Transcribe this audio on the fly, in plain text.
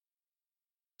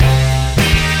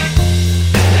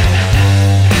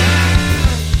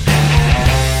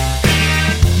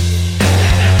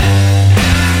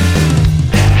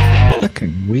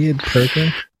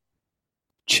program.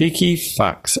 Cheeky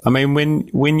fucks. I mean,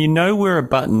 when you know where a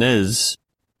button is,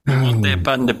 you want that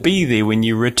button to be there when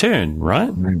you return,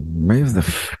 right? Move the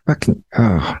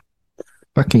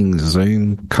fucking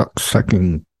Zoom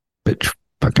cocksucking bitch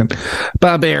fucking.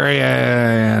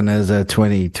 Barbarian is a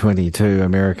 2022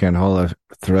 American horror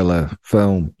thriller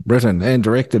film written and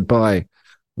directed by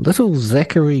little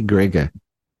Zachary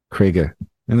Kreger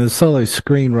in his solo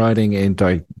screenwriting and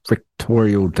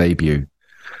directorial debut.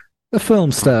 The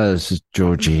film stars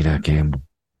Georgina Campbell,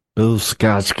 Bill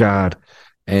Skarsgård,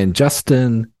 and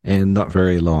Justin and Not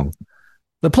Very Long.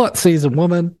 The plot sees a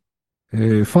woman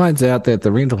who finds out that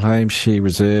the rental home she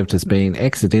reserved has been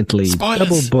accidentally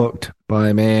double booked by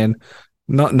a man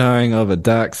not knowing of a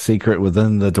dark secret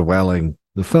within the dwelling.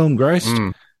 The film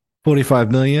grossed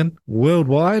 $45 million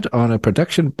worldwide on a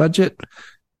production budget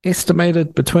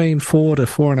estimated between $4 to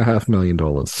 $4.5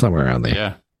 million, somewhere around there.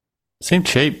 Yeah, seemed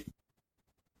cheap.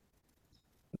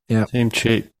 Yeah, seemed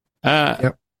cheap.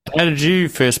 How did you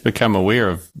first become aware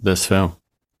of this film?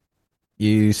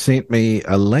 You sent me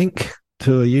a link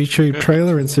to a YouTube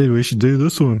trailer and said we should do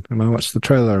this one, and I watched the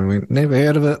trailer and went, never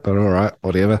heard of it, but all right,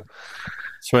 whatever.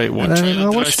 Sweet. What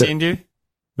trailer did I send you? It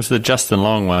was the Justin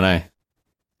Long one, eh?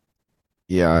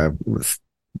 Yeah,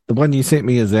 the one you sent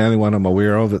me is the only one I'm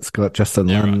aware of. It's got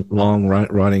Justin Long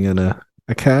riding in a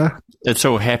car. It's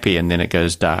all happy and then it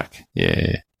goes dark.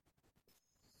 Yeah.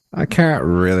 I can't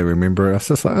really remember. I was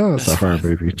just like, it's a horror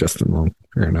movie, Justin Long.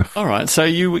 Fair enough. All right, so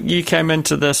you came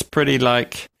into this pretty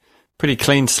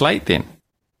clean slate then.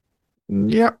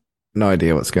 Yep. No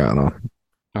idea what's going on.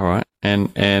 All right,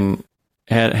 and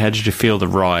how did you feel the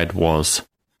ride was,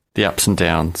 the ups and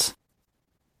downs?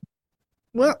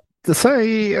 Well, to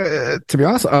be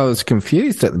honest, I was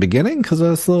confused at the beginning because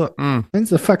I thought, when's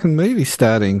the fucking movie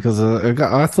starting? Because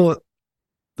I thought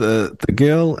the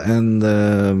girl and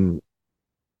the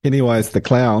Pennywise the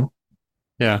clown,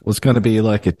 was going to be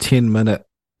like a 10-minute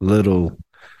little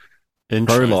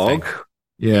prologue.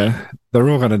 Yeah, they're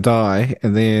all going to die,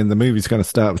 and then the movie's going to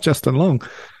start with Justin Long.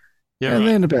 Yeah, and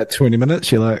then about 20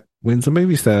 minutes, you're like, when's the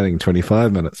movie starting?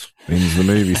 25 minutes. When's the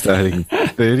movie starting?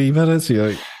 30 minutes. You're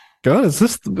like, God,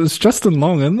 is Justin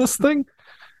Long in this thing?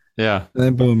 Yeah. And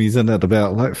then boom, he's in it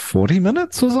about like 40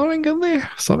 minutes or something in there.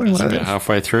 Something like that.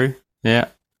 Halfway through. Yeah.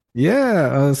 Yeah,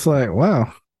 I was like,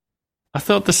 wow. I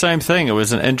thought the same thing. It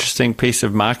was an interesting piece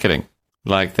of marketing.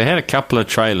 Like, they had a couple of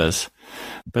trailers,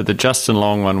 but the Justin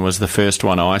Long one was the first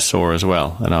one I saw as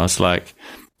well. And I was like,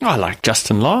 I like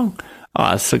Justin Long.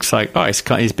 Oh, this looks like,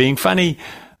 he's being funny.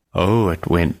 Oh, it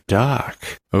went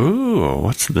dark. Oh,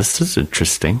 this is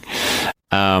interesting.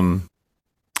 And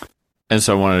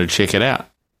so I wanted to check it out.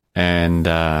 And,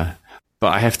 but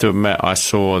I have to admit, I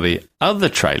saw the other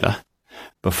trailer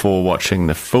before watching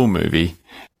the full movie,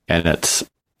 and it's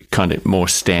kind of more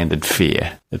standard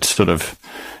fare. It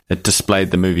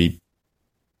displayed the movie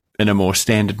in a more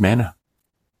standard manner.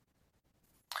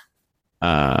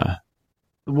 To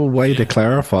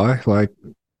clarify, like,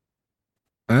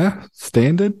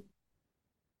 standard?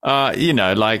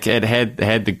 Like it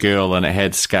had the girl and it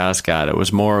had Skarsgård. It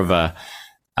was more of a,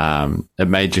 it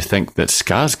made you think that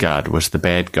Skarsgård was the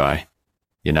bad guy,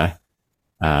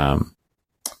 But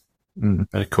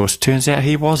of course, turns out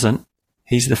he wasn't.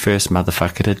 He's the first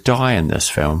motherfucker to die in this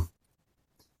film.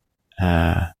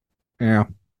 Yeah. And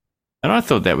I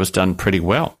thought that was done pretty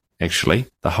well, actually.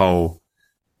 The whole,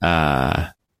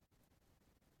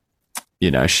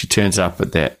 she turns up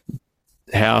at that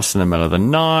house in the middle of the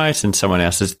night and someone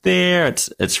else is there. It's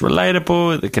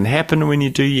relatable. It can happen when you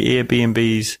do your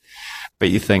Airbnbs. But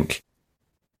you think,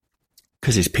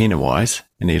 because he's Pennywise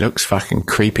and he looks fucking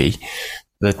creepy,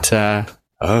 that,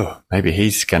 maybe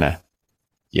he's going to,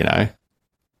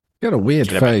 Got a weird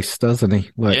face, doesn't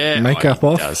he? Like, makeup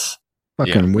off. Does.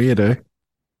 Fucking weirdo.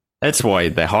 That's why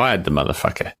they hired the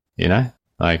motherfucker,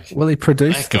 Like, well, he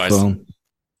produced the film.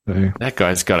 So. That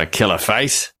guy's got a killer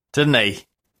face, didn't he?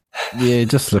 Yeah,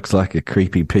 it just looks like a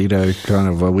creepy pedo, kind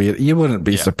of a weird. You wouldn't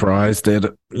be surprised at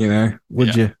it,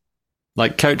 would you?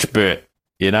 Like Coach Burt,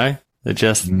 They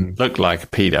just look like a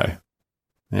pedo.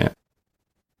 Yeah.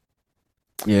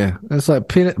 Yeah, it's like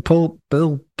Bill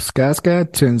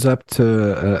Skarsgård turns up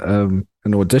to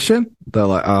an audition. They're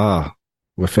like,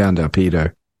 we found our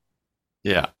pedo.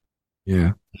 Yeah.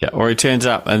 Yeah. Yeah. Or he turns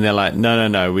up and they're like,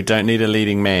 no, we don't need a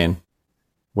leading man.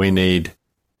 We need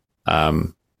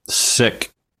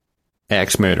sick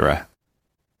ex-murderer.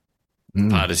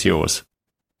 Part is yours.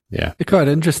 Yeah. It's quite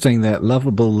interesting that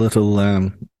lovable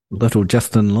little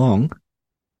Justin Long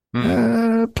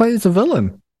plays a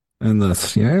villain in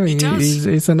this. He does.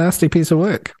 He's a nasty piece of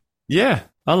work. Yeah,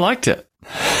 I liked it.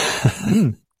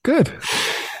 Good.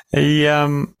 He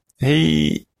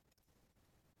he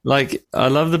like I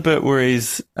love the bit where he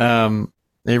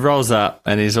rolls up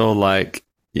and he's all like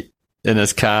in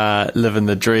his car living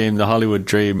the dream, the Hollywood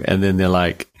dream, and then they're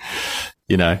like,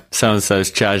 so and so's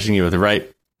charging you with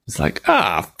rape. It's like,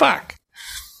 fuck.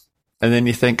 And then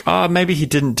you think, maybe he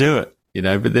didn't do it,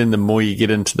 but then the more you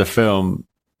get into the film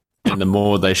and the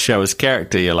more they show his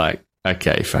character, you're like,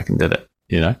 okay, he fucking did it,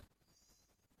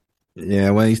 Yeah,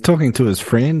 well, he's talking to his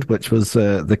friend, which was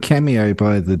the cameo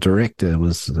by the director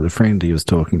was the friend he was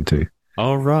talking to.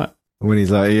 Oh, right. When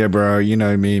he's like, yeah, bro, you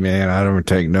know me, man. I don't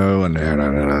take no. And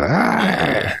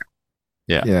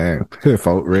yeah, her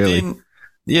fault, really.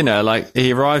 Then, like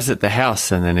he arrives at the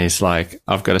house and then he's like,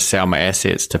 I've got to sell my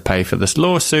assets to pay for this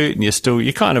lawsuit. And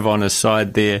you're kind of on his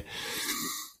side there.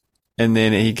 And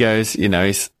then he goes,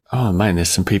 he's, oh, man, there's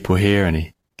some people here. And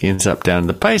he ends up down in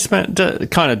the basement.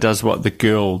 Kind of does what the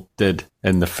girl did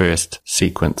in the first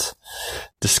sequence.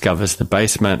 Discovers the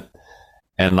basement.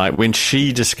 And like when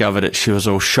she discovered it, she was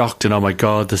all shocked and, oh my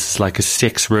God, this is like a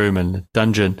sex room and a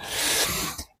dungeon.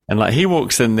 And like he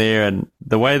walks in there and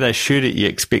the way they shoot it, you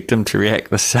expect him to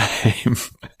react the same.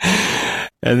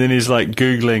 And then he's like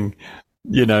Googling,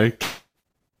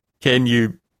 can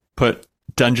you put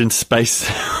dungeon space,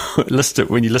 list it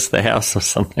when you list the house or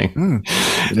something.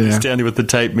 Yeah. He's down there with the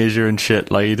tape measure and shit.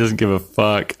 Like he doesn't give a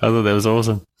fuck. I thought that was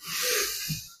awesome.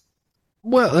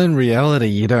 Well, in reality,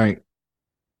 you don't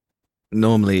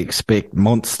normally expect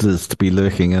monsters to be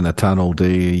lurking in a tunnel, do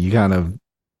you? You kind of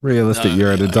realistic.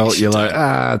 You're an adult. You're like,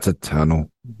 it's a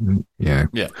tunnel. Yeah.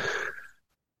 Yeah.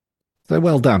 So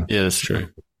well done. Yeah, that's true.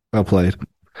 Well played.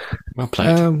 Well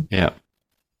played. Yeah.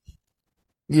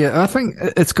 Yeah, I think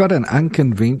it's got an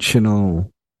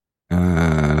unconventional,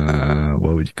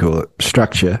 what would you call it,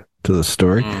 structure to the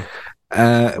story,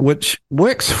 which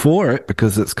works for it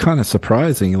because it's kind of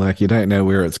surprising. Like you don't know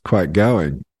where it's quite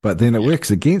going. But then it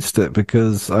works against it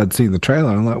because I'd seen the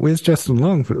trailer and I'm like, where's Justin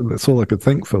Long? That's all I could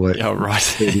think for like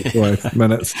 35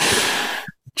 minutes.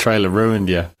 Trailer ruined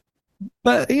you.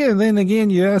 But yeah, then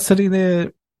again, you are sitting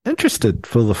there interested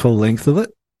for the full length of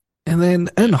it. And then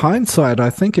in hindsight, I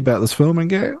think about this film and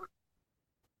go,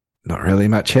 not really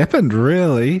much happened,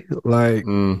 really. Like,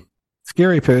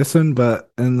 scary person,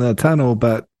 but in the tunnel,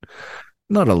 but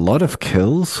not a lot of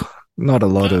kills. Not a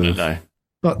lot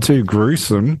not too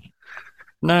gruesome.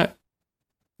 No.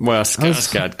 Well,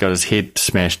 Skarsgård got his head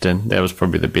smashed in. That was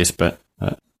probably the best bit.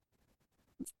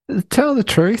 Tell the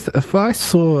truth, if I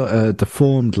saw a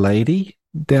deformed lady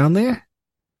down there,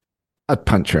 I'd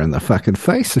punch her in the fucking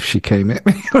face if she came at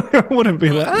me. I wouldn't be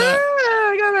like,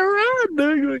 I gotta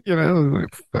run.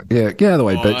 Yeah, get out of the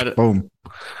way, bitch. Boom.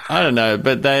 I don't know,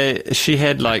 but she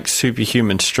had like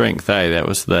superhuman strength, That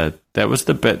was the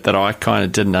bit that I kind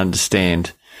of didn't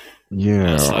understand.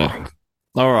 Yeah.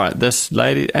 All right, this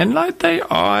lady, and like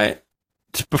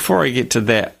before I get to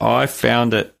that, I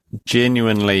found it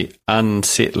genuinely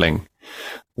unsettling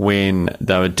when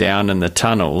they were down in the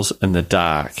tunnels in the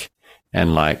dark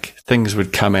and like things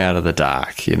would come out of the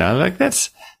dark, like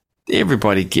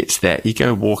everybody gets that. You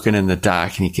go walking in the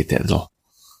dark and you get that little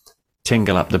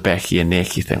tingle up the back of your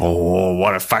neck. You think, oh,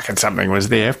 what if fucking something was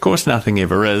there? Of course, nothing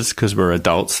ever is because we're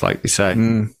adults, like they say.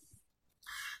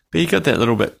 But you got that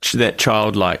little bit, that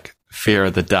childlike fear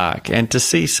of the dark, and to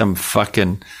see some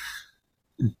fucking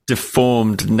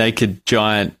deformed naked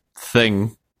giant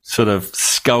thing sort of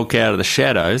skulk out of the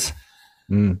shadows,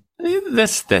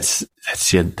 that's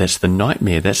the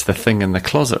nightmare. That's the thing in the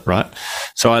closet, right?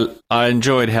 So I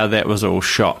enjoyed how that was all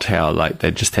shot, how like they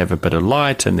just have a bit of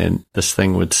light and then this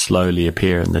thing would slowly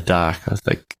appear in the dark.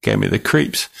 It gave me the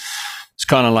creeps. It's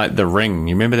kind of like The Ring.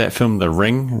 You remember that film, The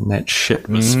Ring? And that shit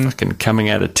was fucking coming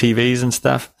out of TVs and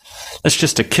stuff. It's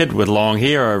just a kid with long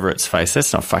hair over its face.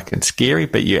 That's not fucking scary,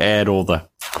 but you add all the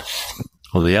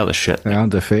other shit.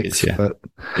 Sound effects, but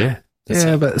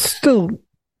but still,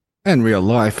 in real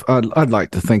life, I'd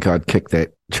like to think I'd kick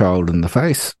that child in the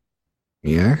face.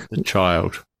 Yeah, the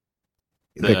child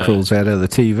that crawls out of the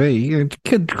TV. A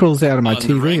kid crawls out of my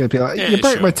TV. I'd be like, "You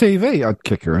broke my TV." I'd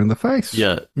kick her in the face.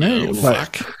 Yeah,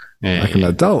 like an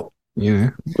adult. Yeah,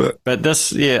 but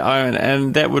this,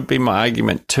 and that would be my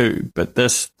argument too. But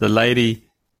the lady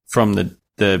from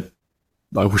the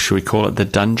what should we call it, the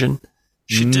dungeon?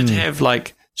 She did have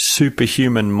like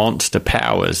superhuman monster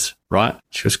powers, right?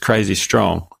 She was crazy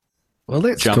strong. Well,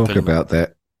 let's talk about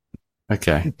that.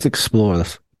 Okay, let's explore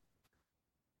this.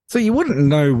 So you wouldn't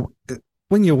know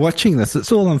when you're watching this.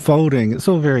 It's all unfolding. It's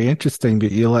all very interesting,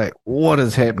 but you're like, "What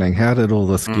is happening? How did all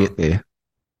this get there?"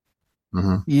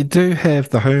 Mm-hmm. You do have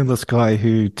the homeless guy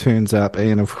who turns up,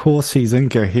 and of course he's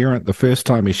incoherent the first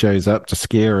time he shows up to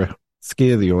scare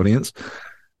the audience.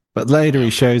 But later he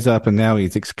shows up and now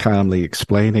he's calmly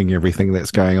explaining everything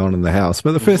that's going on in the house.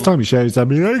 But the first time he shows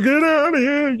up, he's like, get out of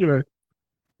here, you know.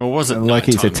 Or was it like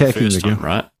he's attacking the girl,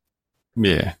 right?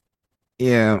 Yeah.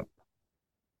 Yeah.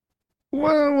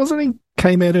 Well, wasn't he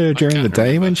came at her during the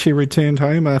day when she returned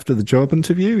home after the job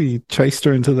interview? He chased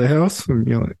her into the house, and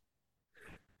you're like,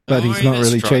 but he's not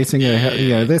really chasing her. Yeah, you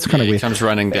know, that's kind of weird. He comes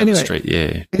running down the street,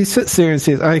 yeah. He sits there and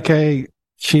says, okay,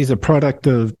 she's a product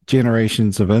of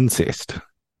generations of incest.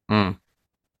 Mm.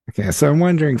 Okay, so I'm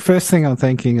wondering, first thing I'm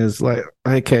thinking is like,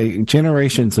 okay,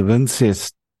 generations of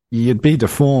incest, you'd be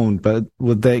deformed, but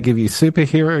would that give you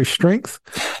superhero strength?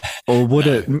 Or would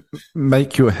it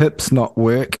make your hips not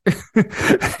work?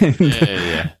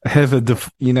 Have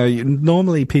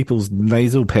normally people's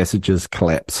nasal passages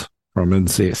collapse from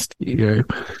incest, you know.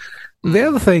 The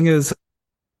other thing is,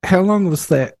 how long was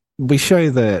that? We show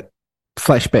that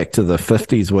flashback to the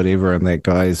 50s, whatever, and that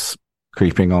guy's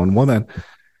creeping on woman.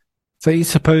 So he's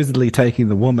supposedly taking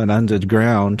the woman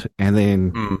underground and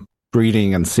then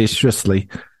breeding incestuously.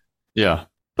 Yeah.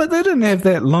 But they didn't have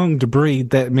that long to breed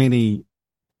that many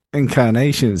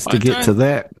incarnations to get to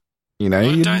that. You know,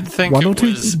 I don't think one or it two.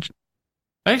 was.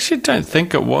 I actually don't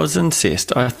think it was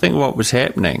incest. I think what was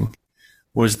happening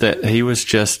was that he was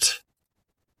just.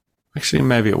 Actually,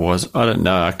 maybe it was. I don't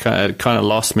know. It kind of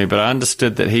lost me, but I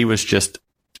understood that he was just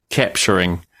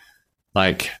capturing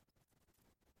like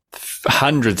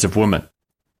hundreds of women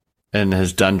in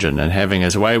his dungeon and having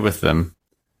his way with them.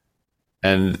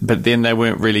 But then they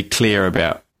weren't really clear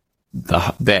about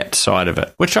that side of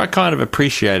it, which I kind of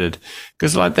appreciated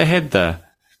because, like, they had the.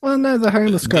 Well, no, the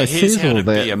homeless guy says all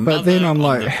that, but then I'm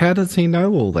like, how does he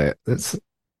know all that? That's,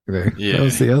 that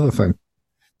was the other thing.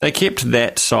 They kept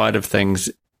that side of things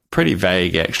pretty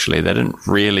vague, actually. They didn't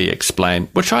really explain,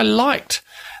 which I liked.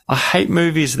 I hate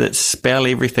movies that spell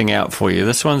everything out for you.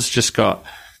 This one's just got,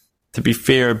 to be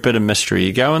fair, a bit of mystery.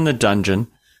 You go in the dungeon,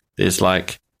 there's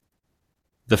like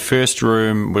the first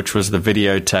room, which was the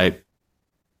videotape,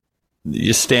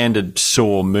 your standard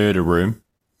Saw murder room.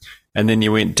 And then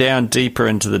you went down deeper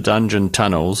into the dungeon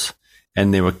tunnels,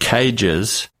 and there were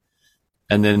cages.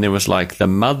 And then there was like the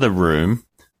mother room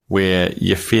where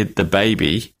you fed the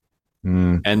baby.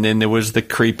 And then there was the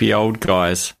creepy old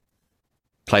guy's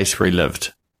place where he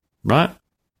lived, right?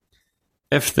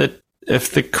 If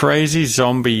the crazy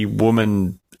zombie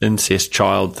woman incest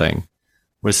child thing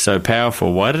was so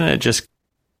powerful, why didn't it just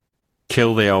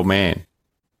kill the old man?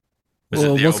 Was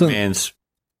it the old man's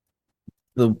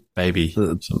the baby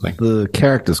something? The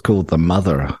character's called the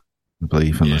mother, I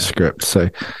believe, in the script. So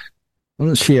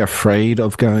wasn't she afraid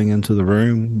of going into the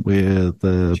room where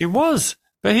She was.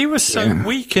 But he was so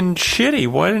weak and shitty.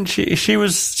 Why didn't she? She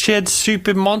had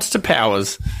super monster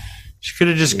powers. She could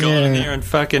have just gone in there and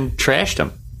fucking trashed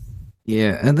him.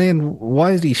 Yeah, and then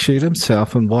why did he shoot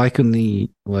himself? And why couldn't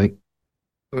he, like,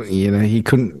 you know, he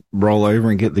couldn't roll over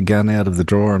and get the gun out of the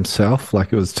drawer himself?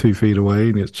 Like, it was 2 feet away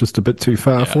and it's just a bit too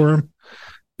far for him.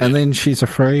 And then she's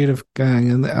afraid of going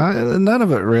in there. None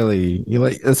of it really.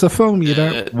 It's a film you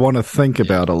don't want to think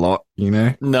about a lot, you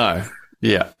know? No.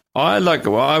 Yeah.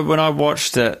 When I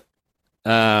watched it,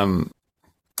 nice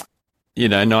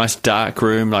dark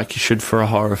room like you should for a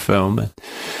horror film, and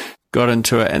got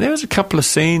into it. And there was a couple of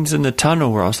scenes in the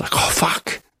tunnel where I was like, oh,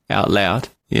 fuck, out loud,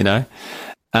 you know.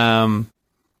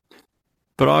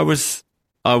 But I was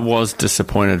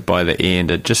disappointed by the end.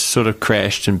 It just sort of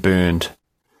crashed and burned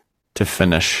to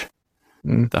finish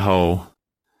the whole.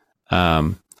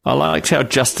 I liked how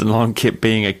Justin Long kept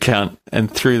being a cunt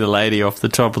and threw the lady off the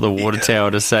top of the water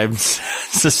tower to save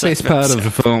best part of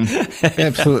the film.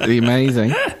 Absolutely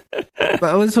amazing. But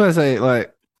I was going to say,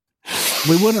 like,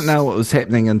 we wouldn't know what was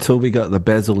happening until we got the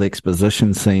Basil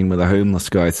exposition scene where the homeless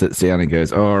guy sits down and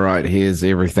goes, all right, here's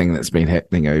everything that's been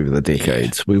happening over the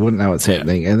decades. We wouldn't know what's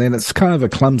happening. And then it's kind of a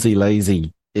clumsy,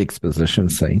 lazy exposition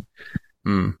scene.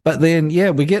 But then,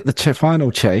 we get the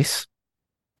final chase.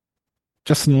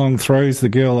 Justin Long throws the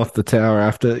girl off the tower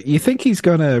after. You think he's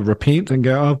going to repent and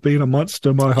go, I've been a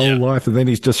monster my whole life. And then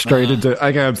he's just straight into,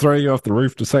 okay, I'm throwing you off the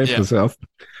roof to save myself.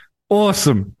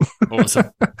 Awesome.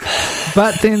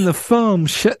 But then the film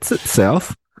shits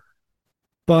itself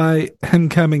by him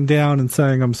coming down and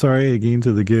saying, I'm sorry again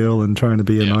to the girl and trying to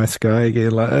be a nice guy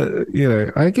again. Like,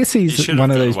 I guess he's one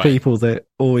of those people that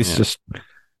always just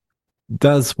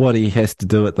does what he has to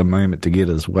do at the moment to get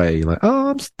his way. Like, oh,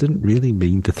 I just didn't really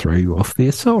mean to throw you off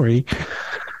there. Sorry.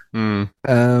 And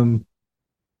then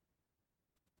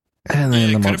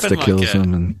the monster kills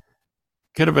him. And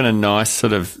could have been a nice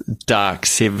sort of dark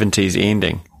 70s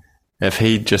ending if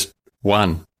he just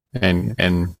won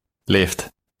and left.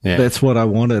 Yeah. That's what I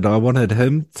wanted. I wanted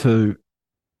him to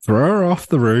throw her off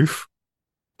the roof,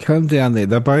 come down there.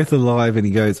 They're both alive, and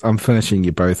he goes, "I'm finishing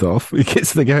you both off." He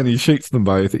gets the gun, he shoots them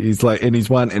both. He's like, and he's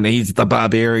one, and he's the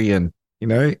barbarian. You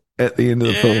know, at the end of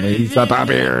the film, he's the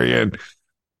barbarian.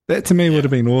 That to me would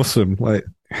have been awesome. Like,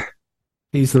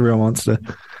 he's the real monster.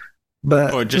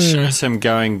 But or it just shows him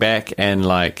going back and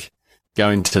like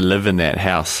going to live in that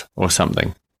house or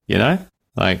something. You know,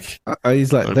 like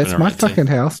he's like, "That's my fucking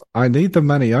house. I need the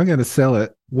money. I'm going to sell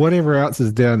it. Whatever else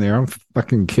is down there, I'm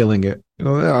fucking killing it."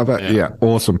 Yeah,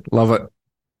 awesome. Love it.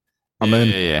 I'm in.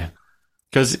 Yeah.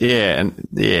 Because,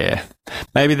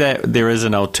 maybe that there is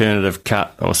an alternative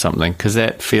cut or something, because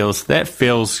that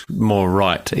feels more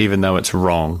right, even though it's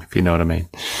wrong, if you know what I mean.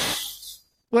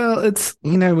 Well, it's,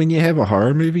 when you have a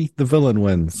horror movie, the villain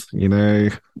wins.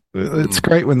 It's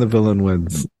great when the villain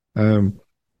wins. I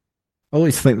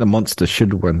always think the monster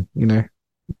should win,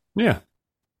 Yeah.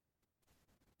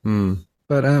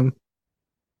 But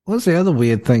what's the other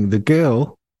weird thing? The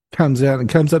girl comes out and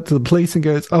comes up to the police and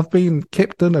goes, "I've been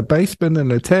kept in a basement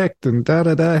and attacked and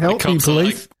da-da-da. Help me,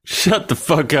 police." Like, shut the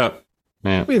fuck up.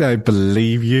 Yeah. We don't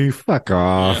believe you. Fuck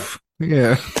off.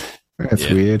 Yeah. That's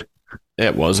weird.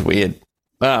 That was weird.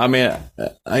 I mean,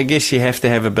 I guess you have to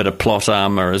have a bit of plot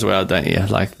armor as well, don't you?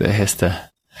 Like, there has to...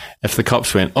 If the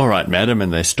cops went, "All right, madam,"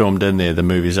 and they stormed in there, the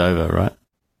movie's over, right?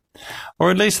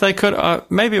 Or at least they could...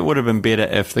 maybe it would have been better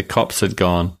if the cops had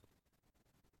gone,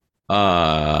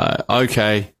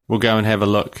 "Okay, we'll go and have a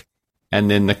look."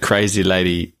 And then the crazy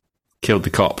lady killed the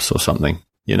cops or something,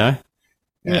 And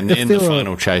then the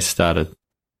final chase started.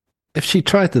 If she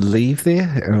tried to leave there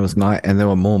and it was night and there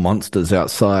were more monsters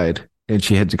outside and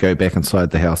she had to go back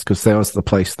inside the house because that was the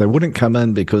place they wouldn't come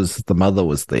in because the mother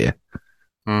was there.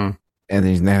 Mm. And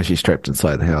then now she's trapped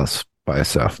inside the house by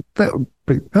herself. That would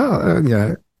be,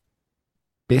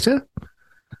 better.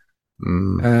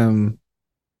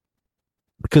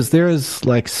 Because there is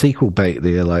like sequel bait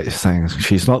there, like saying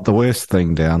she's not the worst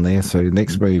thing down there. So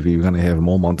next movie we're going to have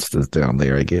more monsters down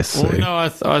there, I guess. Well, no,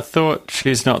 I thought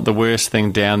she's not the worst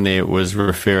thing down there was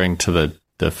referring to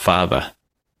the father,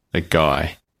 the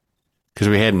guy, because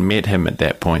we hadn't met him at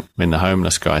that point when the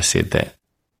homeless guy said that.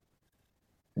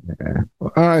 Yeah.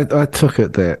 I took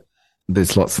it that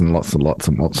there's lots and lots and lots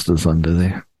of monsters under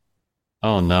there.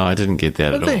 Oh no, I didn't get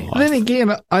that at all. Then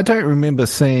again, I don't remember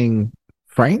seeing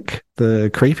Frank,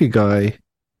 the creepy guy.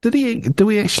 Do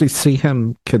we actually see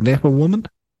him kidnap a woman?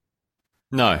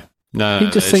 No. He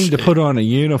just seemed to put on a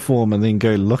uniform and then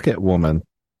go look at woman.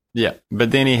 Yeah,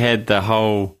 but then he had the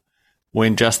whole,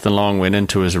 when Justin Long went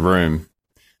into his room,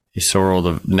 he saw all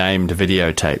the named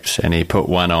videotapes and he put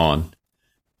one on,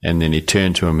 and then he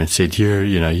turned to him and said,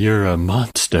 "You're a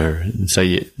monster." And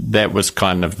so that was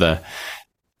kind of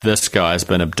this guy's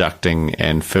been abducting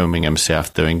and filming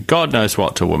himself doing God knows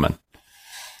what to women.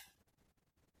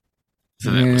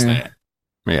 So that was that.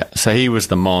 Yeah, so he was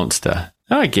the monster.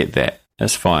 I get that.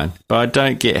 That's fine. But I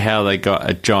don't get how they got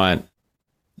a giant...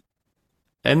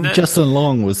 And Justin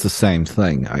Long was the same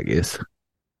thing, I guess.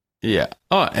 Yeah.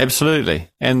 Oh, absolutely.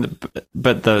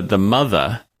 But the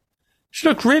mother, she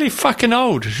looked really fucking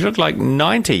old. She looked like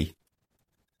 90.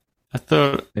 I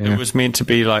thought it was meant to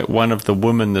be like one of the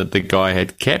women that the guy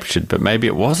had captured, but maybe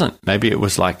it wasn't. Maybe it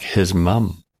was like his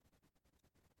mum.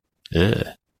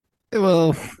 Yeah.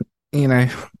 Well,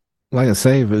 like I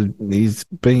say, he's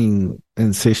been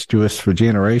incestuous for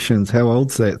generations. How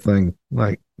old's that thing?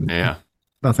 Like,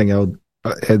 nothing old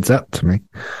adds up to me.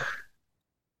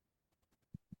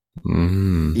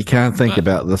 You can't think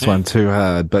about this one too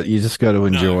hard, but you just got to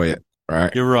enjoy it,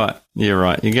 right? You're right.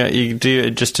 You do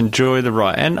just enjoy the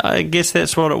ride, and I guess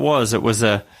that's what it was. It was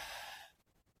a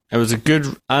good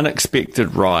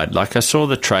unexpected ride. Like, I saw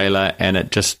the trailer, and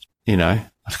it just, I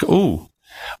was like, "Ooh,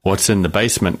 what's in the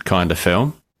basement?" kind of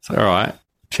film. So, all right,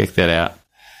 check that out.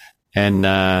 And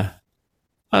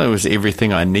it was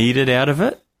everything I needed out of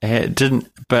it. It didn't,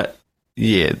 but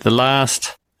yeah, the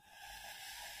last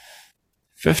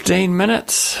 15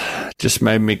 minutes just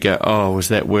made me go, "Oh, was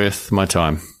that worth my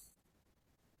time?"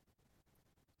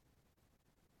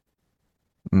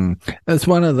 It's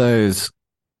one of those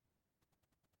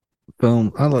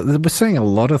film. We're seeing a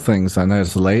lot of things I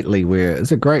noticed lately where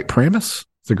it's a great premise,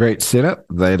 it's a great setup.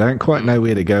 They don't quite know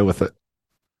where to go with it.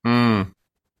 What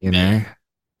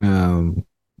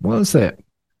was that?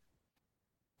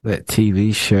 That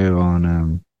TV show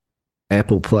on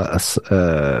Apple Plus,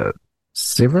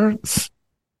 Severance?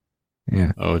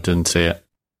 Yeah. Oh, didn't see it.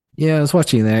 Yeah, I was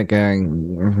watching that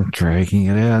going, dragging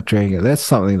it out. That's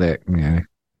something that,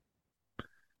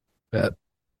 about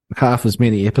half as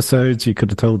many episodes, you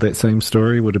could have told that same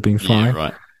story, would have been fine. Yeah,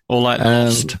 right. Or like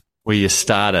Lost, where you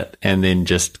start it and then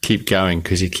just keep going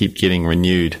because you keep getting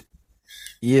renewed.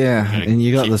 Yeah, and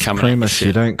you got Keep this coming up with premise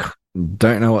you shit.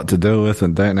 don't know what to do with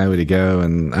and don't know where to go.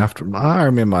 And after I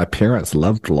remember my parents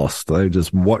loved Lost. They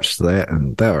just watched that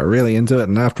and they were really into it.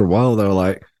 And after a while, they were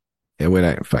like, "Yeah, we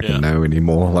don't fucking Yeah. know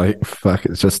anymore. Like, fuck,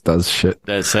 it just does shit."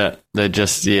 That's it. They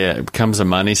just, it becomes a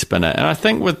money spinner. And I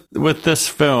think with this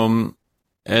film,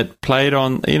 it played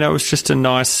on, it was just a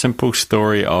nice, simple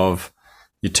story of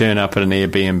you turn up at an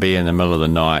Airbnb in the middle of the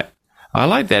night. I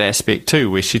like that aspect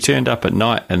too, where she turned up at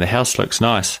night and the house looks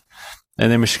nice. And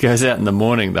then when she goes out in the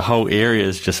morning, the whole area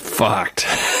is just fucked.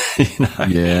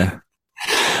 Yeah.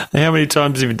 How many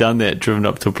times have you done that, driven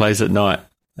up to a place at night?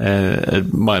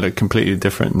 It might look completely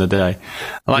different in the day.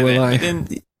 I like that. But then,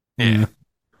 yeah.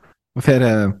 I've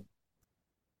had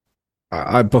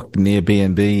I booked an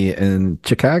Airbnb in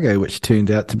Chicago, which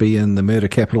turned out to be in the murder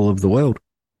capital of the world.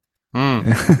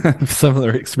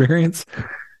 Similar experience.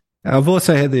 I've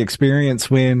also had the experience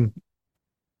when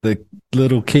the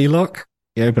little key lock,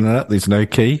 you open it up, there's no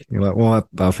key. You're like, what?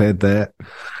 I've had that.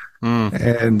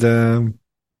 And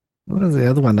what was the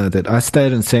other one I did? I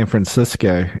stayed in San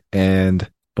Francisco, and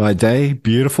by day,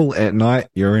 beautiful. At night,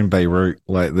 you're in Beirut.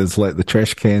 Like, there's like the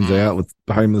trash cans out with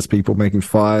homeless people making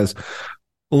fires.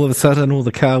 All of a sudden, all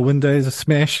the car windows are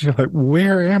smashed. You're like,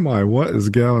 where am I? What is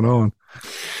going on?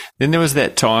 Then there was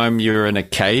that time you were in a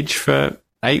cage for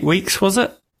 8 weeks, was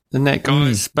it? In that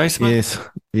guy's basement? Yes.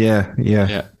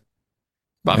 Yeah.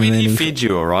 But I mean, he fed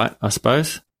you all right, I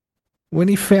suppose. When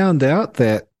he found out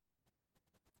that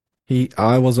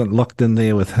I wasn't locked in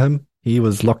there with him, he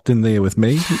was locked in there with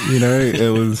me.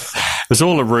 It was... It was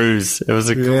all a ruse. It was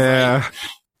a yeah.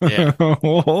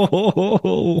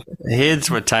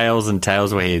 Heads were tails and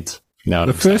tails were heads.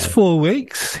 The first 4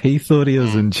 weeks, he thought he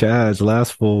was in charge.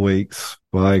 Last 4 weeks,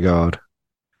 by God.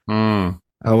 Oh,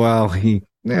 well, he's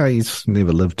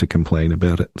never lived to complain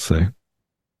about it, so...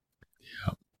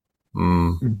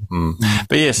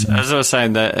 But yes, as I was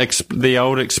saying, the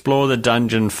old explore the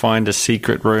dungeon, find a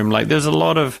secret room. Like, there's a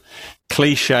lot of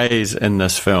cliches in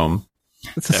this film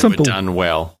it's a simple were done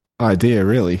well. Idea,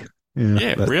 really.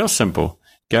 Real simple.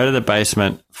 Go to the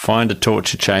basement, find a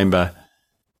torture chamber.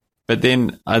 But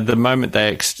then at the moment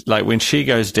like when she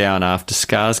goes down after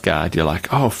Skarsgård, you're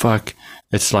like, oh fuck,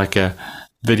 it's like a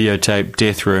videotape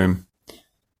death room.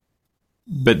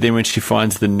 But then when she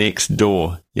finds the next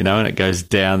door, and it goes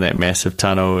down that massive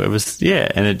tunnel, it was,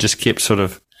 and it just kept sort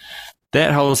of,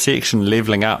 that whole section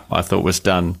leveling up, I thought was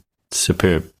done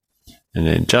superb. And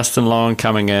then Justin Long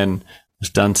coming in was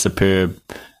done superb.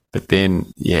 But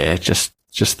then, just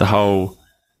the whole,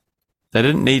 they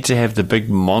didn't need to have the big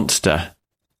monster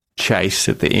chase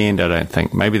at the end, I don't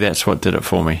think. Maybe that's what did it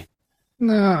for me.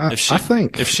 No, I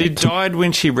think... If she died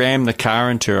when she rammed the car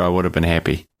into her, I would have been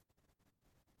happy.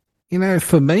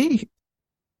 For me,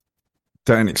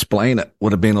 don't explain it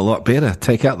would have been a lot better.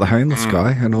 Take out the homeless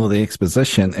guy and all the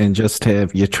exposition and just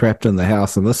have you trapped in the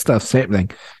house and this stuff's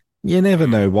happening. You never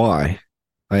know why.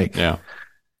 Like,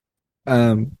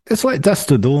 it's like Dust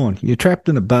to Dawn. You're trapped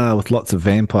in a bar with lots of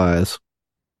vampires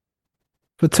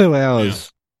for 2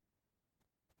 hours.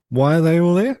 Why are they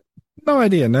all there? No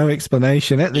idea. No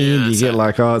explanation. At the end, you get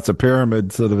like, oh, it's a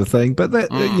pyramid sort of a thing. But that,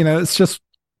 it's just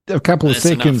a couple of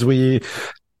seconds where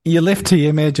you're left to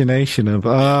your imagination of,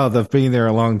 they've been there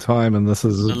a long time and this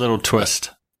is... A little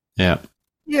twist. Yeah.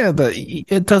 Yeah, but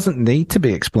it doesn't need to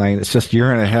be explained. It's just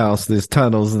you're in a house, there's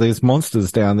tunnels, there's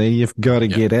monsters down there, you've got to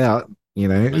get out,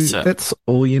 That's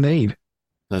all you need.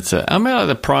 That's it. I mean, like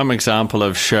the prime example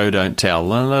of show, don't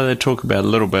tell, I know they talk about a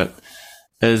little bit,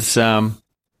 is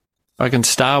like in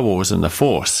Star Wars and the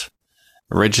Force.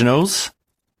 Originals,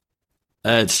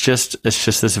 it's just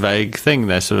this vague thing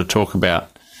they sort of talk about.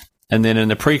 And then in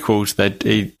the prequels,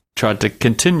 he tried to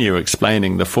continue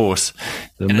explaining the Force.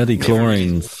 The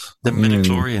midi-chlorians. The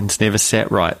midi-chlorians never sat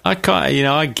right. I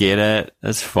get it.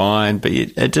 It's fine. But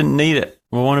it didn't need it.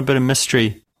 We want a bit of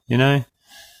mystery, Yeah,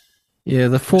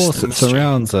 the Force, it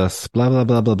surrounds us. Blah, blah,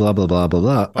 blah, blah, blah, blah, blah,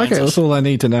 blah. Okay, that's all I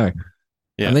need to know.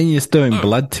 Yeah. And then you're just doing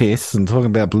blood tests and talking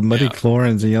about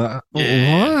midi-chlorians and you're like,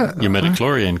 what? Your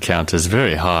midi-chlorian count is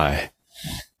very high.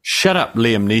 Shut up,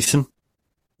 Liam Neeson.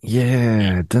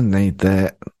 Yeah, didn't need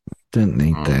that. Didn't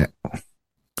need that.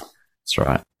 That's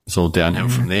right. It's all downhill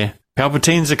from there.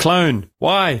 Palpatine's a clone.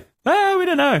 Why? Oh, we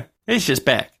don't know. He's just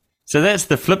back. So that's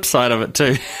the flip side of it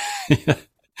too.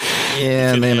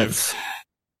 And then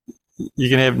you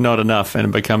can have not enough and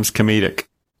it becomes comedic.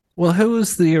 Well, who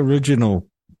was the original?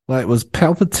 Like, was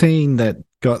Palpatine that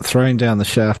got thrown down the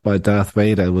shaft by Darth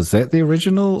Vader, was that the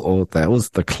original or that was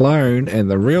the clone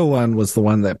and the real one was the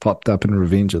one that popped up in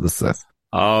Revenge of the Sith?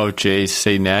 Oh, geez.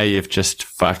 See, now you've just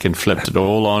fucking flipped it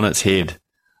all on its head.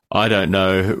 I don't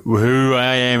know who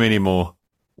I am anymore.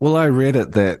 Well, I read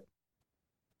it that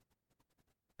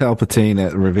Palpatine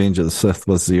at Revenge of the Sith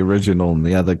was the original, and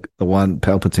the one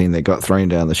Palpatine that got thrown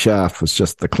down the shaft was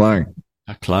just the clone.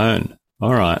 A clone.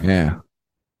 All right. Yeah.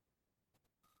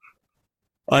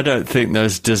 I don't think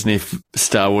those Disney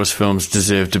Star Wars films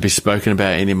deserve to be spoken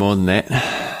about any more than that.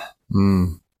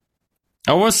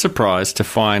 I was surprised to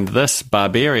find this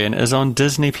Barbarian is on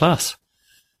Disney Plus.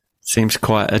 Seems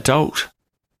quite adult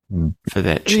for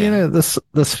that channel. You know,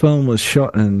 this film was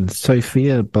shot in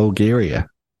Sofia, Bulgaria.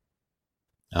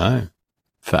 Oh,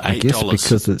 for $8. I guess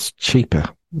because it's cheaper,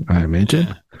 I imagine.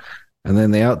 Yeah. And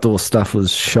then the outdoor stuff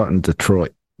was shot in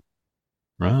Detroit.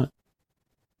 Right.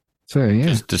 So,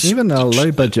 yeah, even a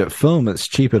low-budget film, it's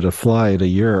cheaper to fly to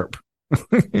Europe.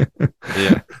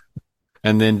 Yeah.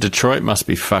 And then Detroit must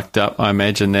be fucked up. I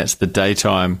imagine that's the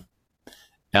daytime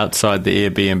outside the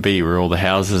Airbnb where all the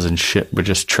houses and shit were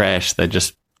just trash. They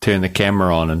just turn the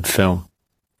camera on and film.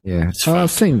 Yeah.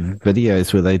 I've seen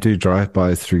videos where they do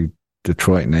drive-bys through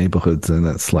Detroit neighborhoods, and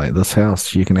it's like, this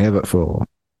house, you can have it for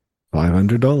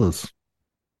 $500,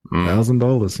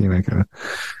 $1,000, you know. Kind of.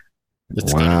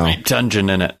 It's got a rape dungeon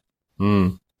in it.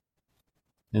 And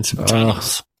some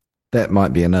tunnels. That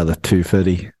might be another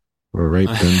 $250 for a rape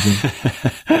dungeon.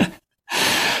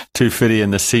 $250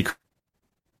 in the secret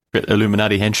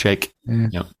Illuminati handshake. Yeah.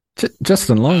 Yep.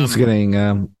 Justin Long's getting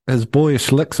his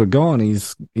boyish looks are gone.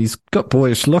 He's got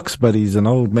boyish looks, but he's an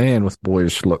old man with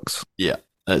boyish looks. Yeah,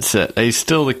 that's it. He's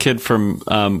still the kid from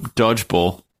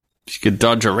Dodgeball. You could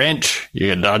dodge a wrench, you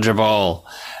could dodge a ball.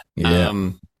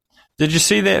 Yeah. Did you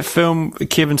see that film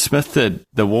Kevin Smith did,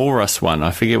 the Walrus one? I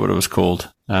forget what it was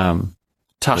called.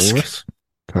 Tusk.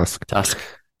 Tusk.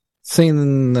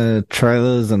 Seen the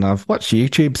trailers, and I've watched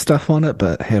YouTube stuff on it,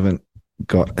 but haven't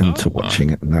got into watching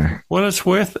it. No. Well,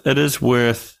 it is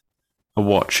worth a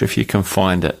watch if you can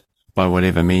find it by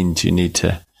whatever means you need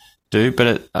to do.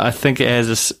 But I think it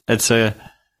has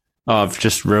I've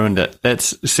just ruined it.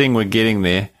 That's seeing we're getting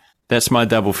there. That's my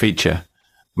double feature.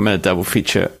 I'm going to double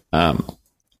feature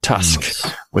Tusk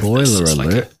with spoiler alert.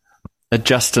 Like a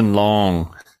Justin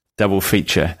Long double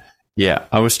feature. Yeah,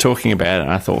 I was talking about it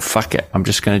and I thought, fuck it, I'm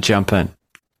just going to jump in.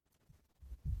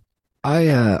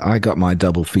 I got my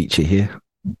double feature here.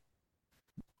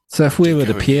 So if we were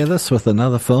to pair this with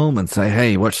another film and say,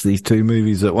 hey, watch these two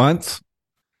movies at once,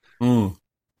 I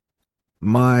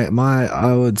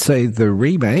would say the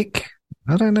remake,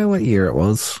 I don't know what year it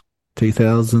was,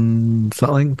 2000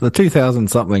 something, the 2000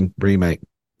 something remake,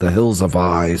 The Hills of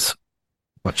Eyes.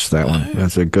 Watch that one.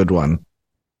 That's a good one.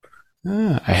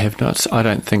 I have not. I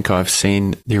don't think I've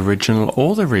seen the original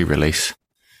or the re-release.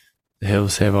 The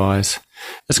Hills Have Eyes.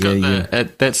 It's got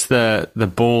that's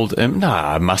the bald. No,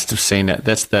 I must have seen it.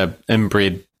 That's the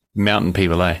inbred mountain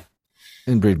people, eh?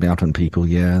 Inbred mountain people,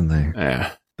 yeah, and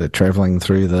they're traveling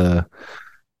through the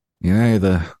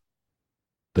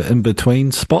in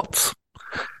between spots.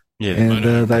 Yeah,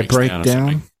 and they break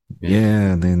down.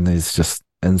 Yeah, and then there's just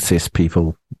incest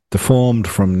people deformed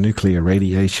from nuclear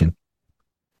radiation.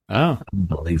 Oh,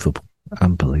 unbelievable!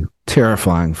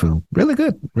 Terrifying film. Really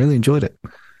good. Really enjoyed it.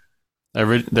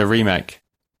 The remake.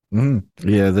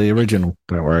 Yeah, the original.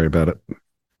 Don't worry about it.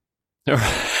 Yeah.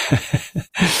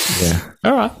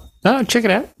 All right. No, check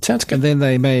it out. Sounds good. And then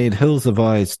they made Hills of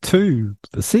Eyes 2,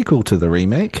 the sequel to the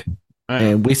remake. Oh.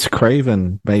 And Wes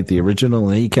Craven made the original,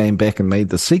 and he came back and made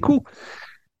the sequel.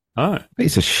 Oh.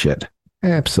 Piece of shit.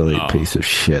 Absolute piece of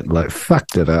shit. Like,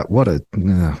 fucked it up. What a...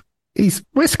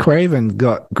 Wes Craven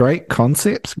got great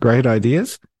concepts, great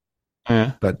ideas.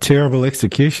 Yeah. But terrible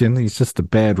execution. He's just a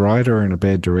bad writer and a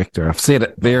bad director. I've said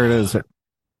it. There it is.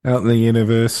 Out in the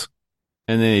universe.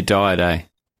 And then he died, eh?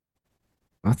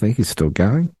 I think he's still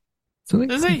going.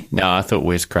 Is he? No, I thought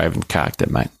Wes Craven carked it,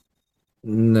 mate.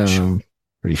 No, I'm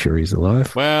pretty sure he's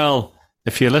alive. Well,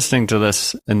 if you're listening to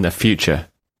this in the future,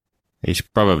 he's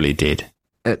probably dead.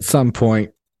 At some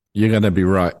point, you're going to be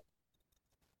right.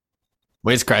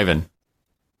 Wes Craven,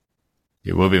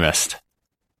 you will be missed.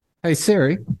 Hey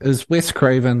Siri, is Wes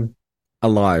Craven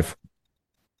alive?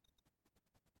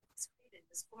 Wes Craven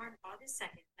was born August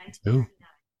 2nd, 1999,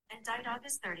 and died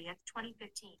August 30th,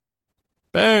 2015.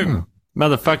 Boom.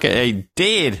 Motherfucker, he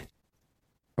dead.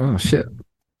 Oh, shit.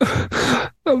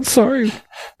 I'm sorry.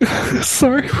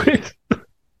 Sorry, Wes.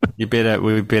 We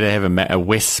better have a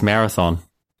Wes marathon.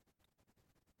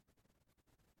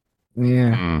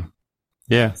 Yeah.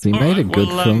 Yeah. He made a good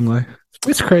film, though.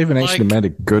 Wes Craven actually made a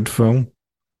good film.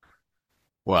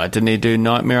 Well, didn't he do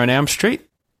Nightmare on Elm Street?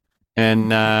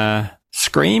 And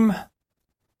Scream?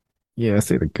 Yeah, I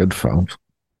see the good films.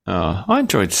 Oh, I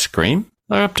enjoyed Scream.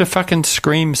 They're up to fucking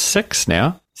Scream 6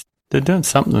 now. They're doing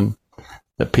something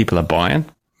that people are buying.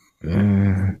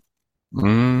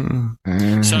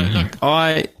 So look,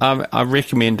 I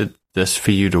recommended this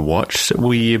for you to watch.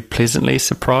 Were you pleasantly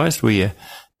surprised? Were you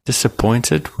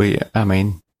disappointed?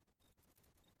 I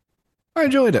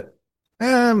enjoyed it.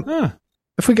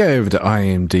 If we go over to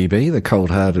IMDb, the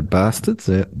cold-hearted bastards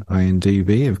at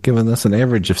IMDb have given this an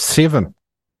average of 7.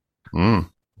 Oh.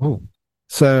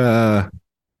 So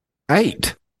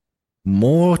 8.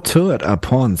 More to it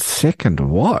upon second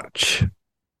watch.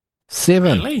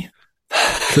 7. Really?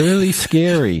 Truly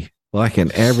scary, like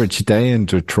an average day in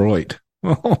Detroit.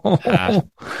 4.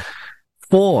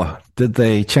 Did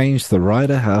they change the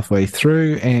writer halfway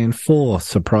through? And 4.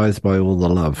 Surprised by all the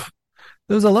love.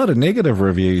 There was a lot of negative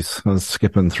reviews I was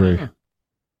skipping through.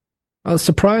 I was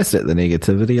surprised at the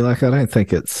negativity. Like, I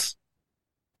think it's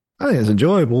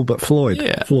enjoyable, but flawed.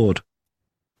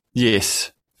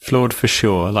 Yes, flawed for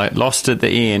sure. Like, lost at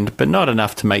the end, but not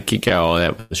enough to make you go, oh,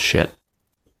 that was shit.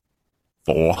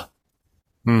 4.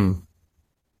 Yeah,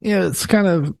 it's kind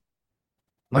of,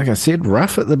 like I said,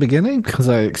 rough at the beginning because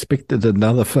I expected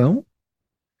another film.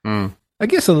 I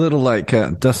guess a little like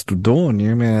Dust to Dawn. You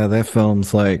remember how that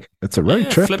film's like, it's a road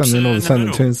trip and then all of a sudden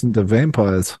it turns into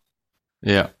vampires.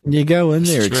 Yeah. You go in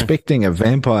there expecting a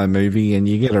vampire movie and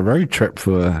you get a road trip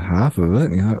for half of it.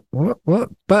 And you're like, what?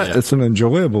 But it's an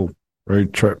enjoyable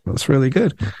road trip. It's really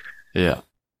good. Yeah.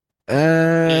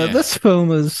 This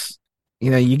film is,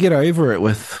 you get over it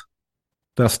with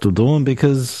Dust Till Dawn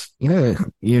because, you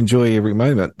enjoy every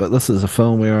moment. But this is a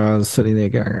film where I was sitting there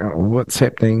going, oh, what's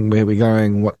happening? Where are we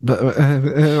going?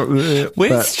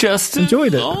 Where's Justin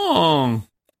enjoyed Long?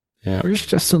 Yeah. Where's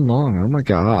Justin Long? Oh, my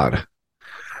God.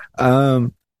 I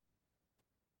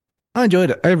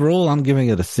enjoyed it. Overall, I'm giving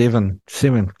it a 7.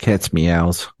 7 cat's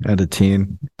meows out of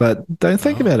 10. But don't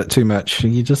think about it too much.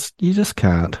 You just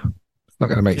can't. It's not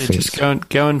going to make sense. Just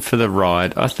going for the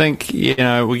ride. I think,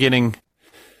 we're getting...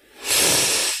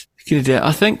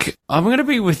 I think I'm going to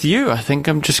be with you. I think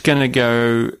I'm just going to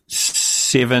go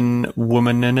 7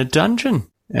 women in a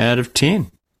dungeon out of 10.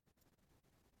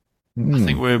 I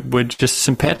think we're just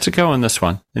simpatico on this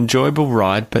one. Enjoyable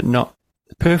ride, but not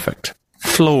perfect.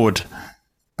 Flawed,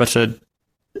 but a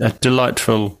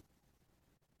delightful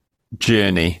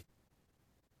journey.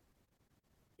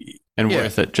 And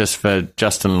worth it just for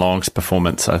Justin Long's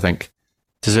performance, I think.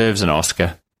 Deserves an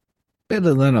Oscar.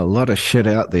 Better than a lot of shit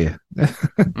out there.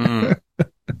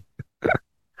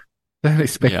 Don't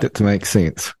expect it to make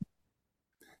sense.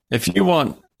 If you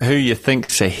want who you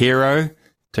think's a hero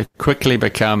to quickly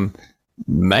become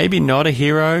maybe not a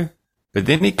hero, but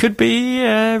then he could be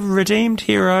a redeemed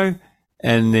hero,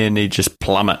 and then he just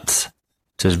plummets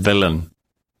to villain.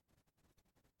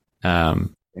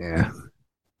 Yeah.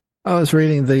 I was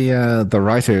reading the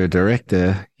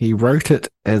writer-director. He wrote it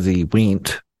as he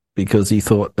went, because he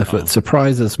thought if it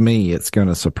surprises me, it's going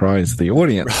to surprise the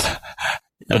audience.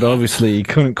 But obviously, he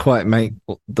couldn't quite make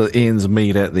the ends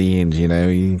meet at the end,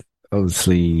 He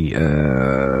obviously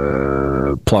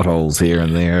plot holes here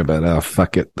and there, but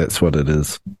fuck it, that's what it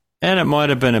is. And it might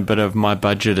have been a bit of my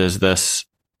budget is this,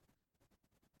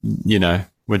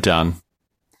 we're done.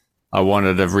 I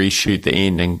wanted to reshoot the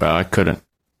ending, but I couldn't,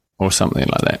 or something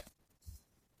like that.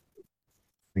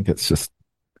 I think it's just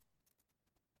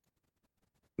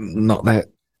not that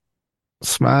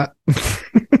smart.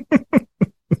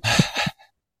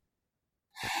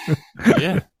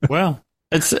 Yeah, well,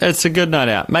 it's a good night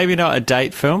out. Maybe not a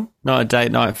date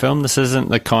night film. This isn't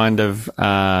the kind of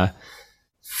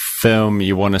film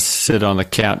you want to sit on the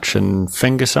couch and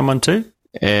finger someone to.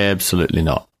 Absolutely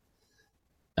not.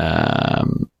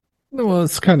 Well,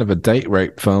 it's kind of a date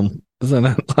rape film, isn't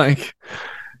it? Like,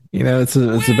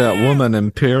 it's about woman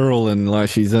in peril, and like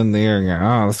she's in there and going,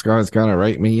 oh, this guy's gonna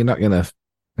rape me. Are you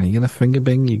gonna finger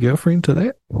bang your girlfriend to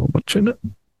that while watching it?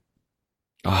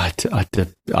 I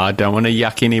don't want to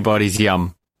yuck anybody's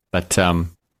yum, but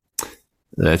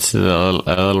that's a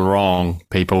little wrong,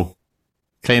 people.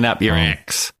 Clean up your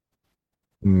acts.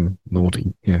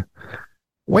 Naughty, yeah.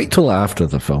 Wait till after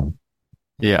the film.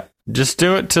 Yeah, just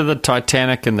do it to the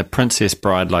Titanic and the Princess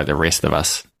Bride like the rest of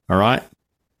us, all right?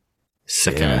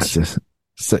 Sickos.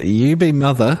 So you be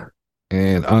mother,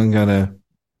 and I'm going to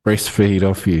breastfeed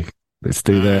off you. Let's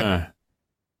do that.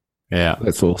 Yeah.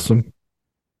 That's awesome.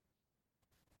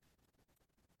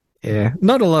 Yeah,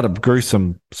 not a lot of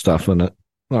gruesome stuff in it.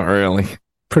 Not really.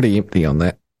 Pretty empty on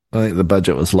that. I think the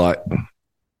budget was light.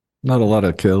 Not a lot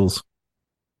of kills.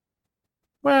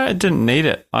 Well, it didn't need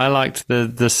it. I liked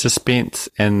the suspense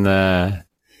and the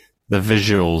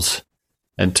visuals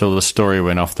until the story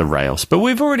went off the rails. But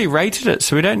we've already rated it,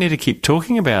 so we don't need to keep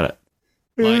talking about it.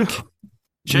 Like,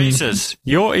 Jesus,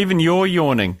 you're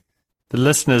yawning. The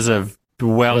listeners have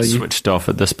switched off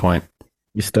at this point.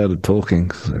 You started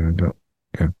talking, so I got,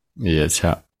 yeah. Yeah, it's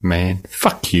how, man,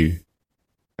 fuck you.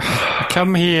 I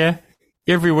come here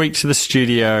every week to the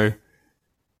studio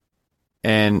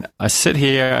and I sit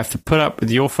here, I have to put up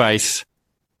with your face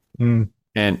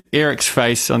and Eric's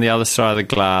face on the other side of the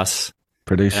glass.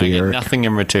 Producer And I get Eric. nothing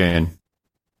in return.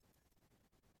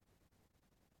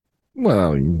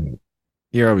 Well,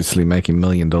 you're obviously making $1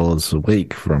 million a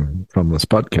week from this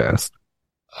podcast.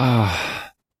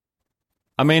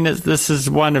 I mean, this is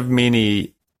one of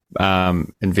many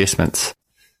investments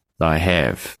that I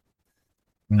have.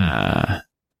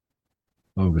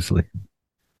 Obviously.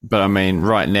 But I mean,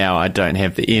 right now, I don't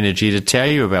have the energy to tell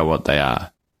you about what they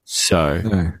are. So,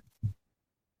 No.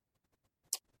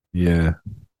 Yeah.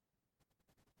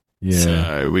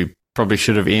 So we probably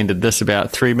should have ended this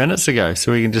about 3 minutes ago,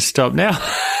 so we can just stop now.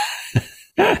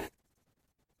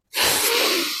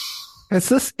 Has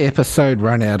this episode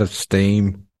run out of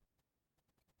steam?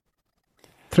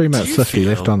 3 minutes 50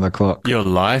 left on the clock. Your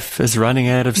life is running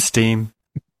out of steam.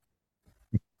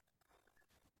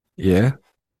 Yeah.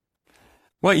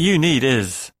 What you need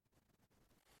is...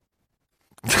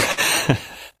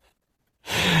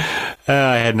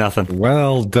 I had nothing.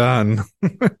 Well done.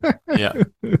 Yeah.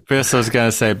 First I was going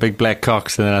to say big black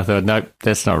cocks, and then I thought, nope,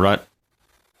 that's not right.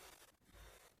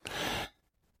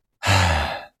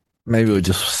 Maybe we'll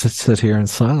just sit here in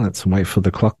silence and wait for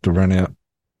the clock to run out.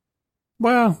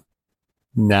 Well,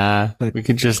 nah. We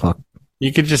could just...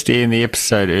 You could just end the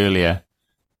episode earlier.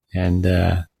 And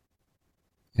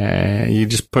you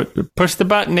just push the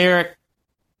button, Eric.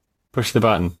 Push the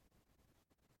button.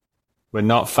 We're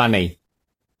not funny.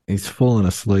 He's fallen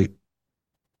asleep.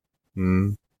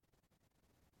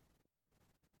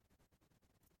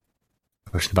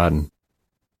 Push the button.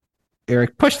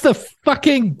 Eric, push the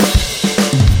fucking...